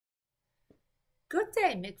Good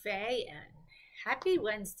day, McVeigh, and happy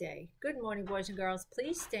Wednesday. Good morning, boys and girls.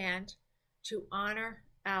 Please stand to honor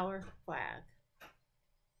our flag.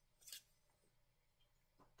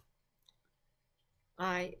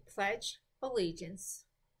 I pledge allegiance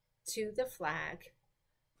to the flag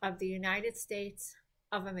of the United States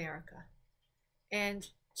of America and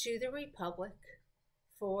to the republic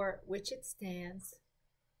for which it stands,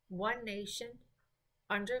 one nation,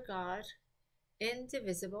 under God,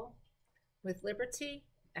 indivisible, with liberty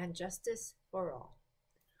and justice for all.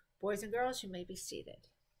 Boys and girls, you may be seated.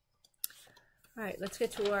 All right, let's get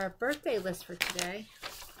to our birthday list for today.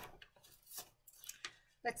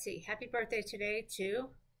 Let's see, happy birthday today to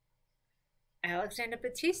Alexander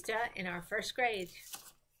Batista in our first grade.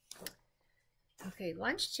 Okay,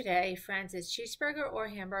 lunch today, friends, is cheeseburger or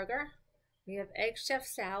hamburger. We have egg chef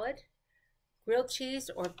salad, grilled cheese,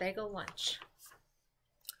 or bagel lunch.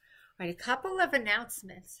 All right, a couple of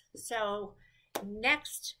announcements. So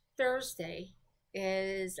next Thursday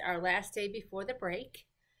is our last day before the break,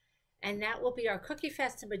 and that will be our Cookie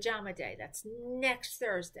Fest and Pajama Day. That's next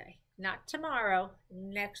Thursday, not tomorrow,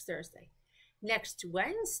 next Thursday. Next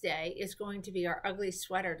Wednesday is going to be our Ugly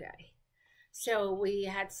Sweater Day. So we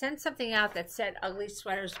had sent something out that said ugly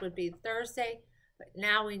sweaters would be Thursday, but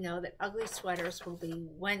now we know that ugly sweaters will be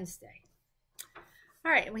Wednesday.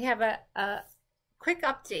 All right, and we have a quick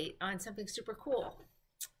update on something super cool.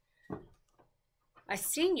 A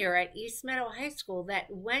senior at East Meadow High School that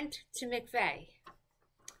went to McVeigh,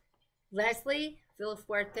 Leslie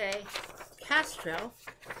Villafuerte Castro,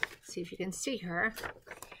 see if you can see her.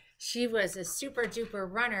 She was a super duper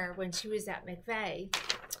runner when she was at McVeigh,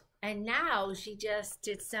 and now she just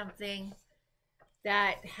did something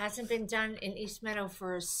that hasn't been done in East Meadow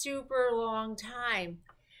for a super long time.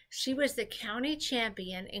 She was the county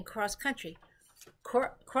champion in cross country.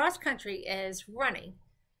 Cross country is running.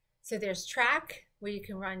 So there's track where you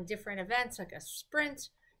can run different events like a sprint.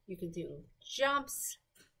 You can do jumps.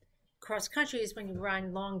 Cross country is when you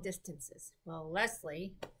run long distances. Well,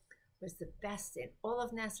 Leslie was the best in all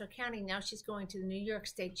of Nassau County. Now she's going to the New York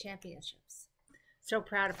State Championships. So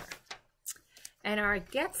proud of her. And our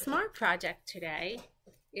Get Smart project today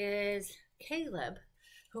is Caleb,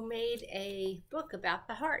 who made a book about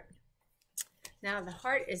the heart. Now, the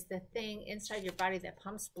heart is the thing inside your body that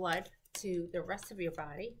pumps blood to the rest of your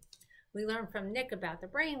body. We learned from Nick about the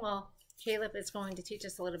brain. Well, Caleb is going to teach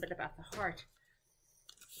us a little bit about the heart.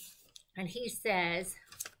 And he says,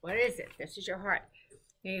 what is it? This is your heart.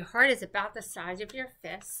 Your heart is about the size of your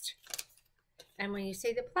fist. And when you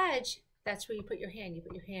say the pledge, that's where you put your hand. You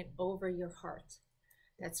put your hand over your heart.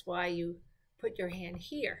 That's why you put your hand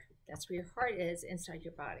here. That's where your heart is inside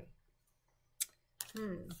your body.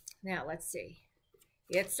 Now, let's see.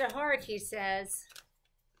 It's the heart, he says.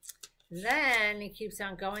 Then he keeps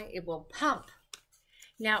on going. It will pump.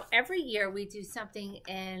 Now, every year we do something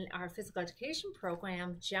in our physical education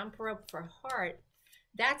program, Jump Rope for Heart.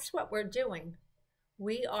 That's what we're doing.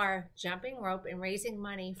 We are jumping rope and raising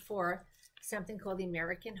money for something called the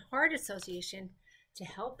American Heart Association to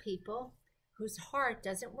help people whose heart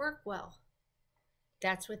doesn't work well.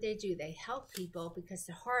 That's what they do. They help people because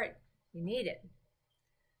the heart, you need it.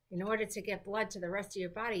 In order to get blood to the rest of your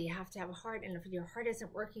body, you have to have a heart, and if your heart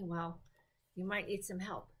isn't working well, you might need some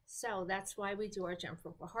help. So that's why we do our Jump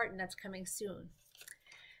Rope for Heart, and that's coming soon.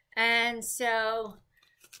 And so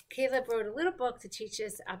Caleb wrote a little book to teach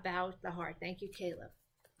us about the heart. Thank you, Caleb.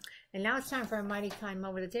 And now it's time for a Mighty Kind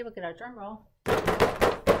moment of the day. We'll get our drum roll.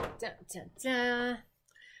 Dun, dun, dun.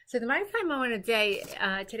 So the Mighty Kind moment of the day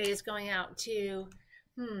today is going out to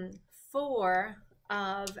 4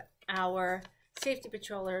 of our safety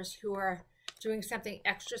patrollers who are doing something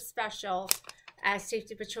extra special as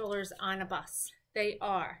safety patrollers on a bus. They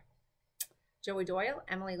are Joey Doyle,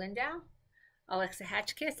 Emily Lindau, Alexa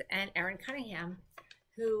Hatchkiss, and Erin Cunningham,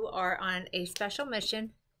 who are on a special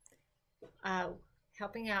mission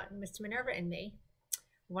helping out Mr. Minerva and me.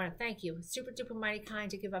 I want to thank you. Super duper mighty kind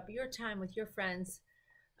to give up your time with your friends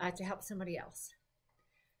to help somebody else.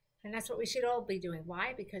 And that's what we should all be doing.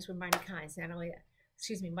 Why? Because we're mighty kinds. Not only that,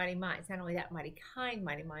 mighty minds. Not only that, mighty kind,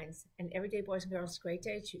 mighty minds. And every day, boys and girls, great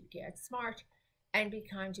day to get smart and be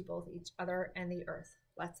kind to both each other and the earth.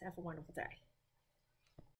 Let's have a wonderful day.